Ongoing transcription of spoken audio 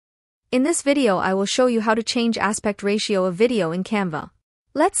In this video I will show you how to change aspect ratio of video in Canva.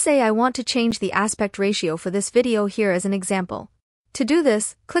 Let's say I want to change the aspect ratio for this video here as an example. To do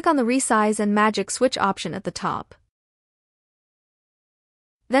this, click on the Resize and Magic Switch option at the top.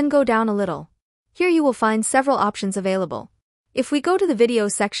 Then go down a little. Here you will find several options available. If we go to the video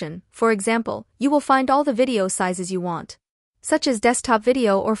section, for example, you will find all the video sizes you want, such as desktop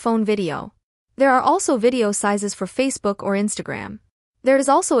video or phone video. There are also video sizes for Facebook or Instagram. There is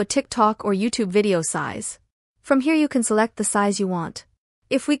also a TikTok or YouTube video size. From here you can select the size you want.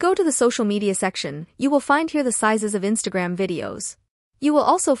 If we go to the social media section, you will find here the sizes of Instagram videos. You will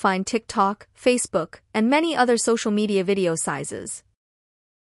also find TikTok, Facebook, and many other social media video sizes.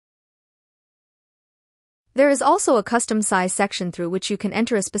 There is also a custom size section through which you can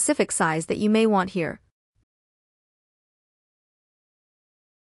enter a specific size that you may want here.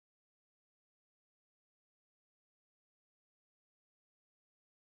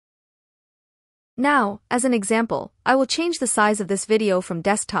 Now, as an example, I will change the size of this video from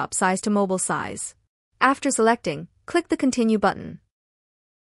desktop size to mobile size. After selecting, click the Continue button.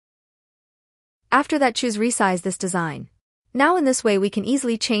 After that, choose Resize this design. Now in this way we can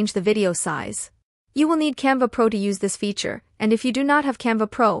easily change the video size. You will need Canva Pro to use this feature, and if you do not have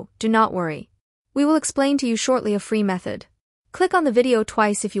Canva Pro, do not worry. We will explain to you shortly a free method. Click on the video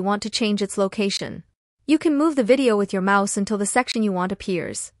twice if you want to change its location. You can move the video with your mouse until the section you want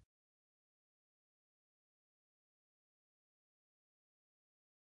appears.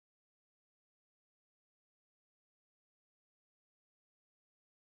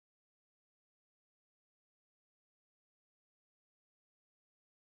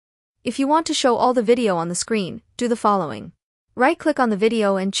 If you want to show all the video on the screen, do the following. Right-click on the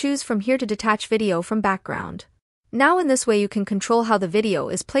video and choose from here to detach video from background. Now in this way you can control how the video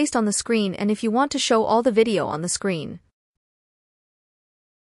is placed on the screen and if you want to show all the video on the screen.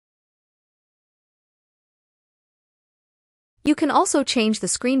 You can also change the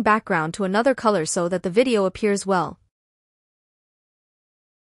screen background to another color so that the video appears well.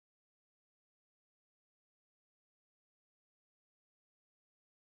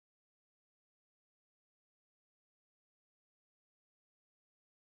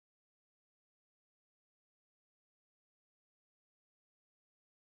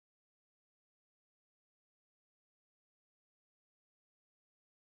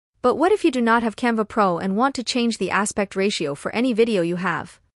 But what if you do not have Canva Pro and want to change the aspect ratio for any video you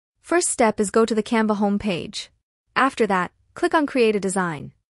have? First step is go to the Canva home page. After that, click on Create a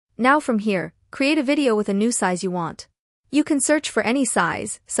Design. Now from here, create a video with a new size you want. You can search for any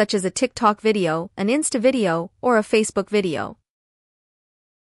size, such as a TikTok video, an Insta video, or a Facebook video.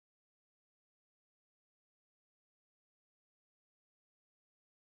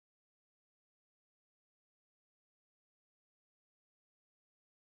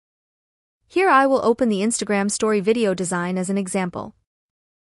 Here I will open the Instagram story video design as an example.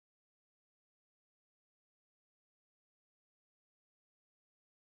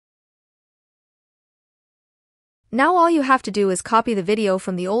 Now all you have to do is copy the video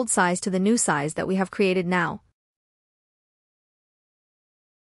from the old size to the new size that we have created now.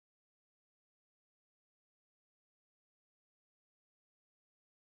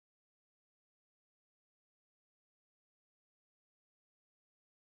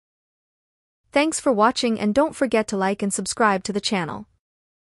 Thanks for watching and don't forget to like and subscribe to the channel.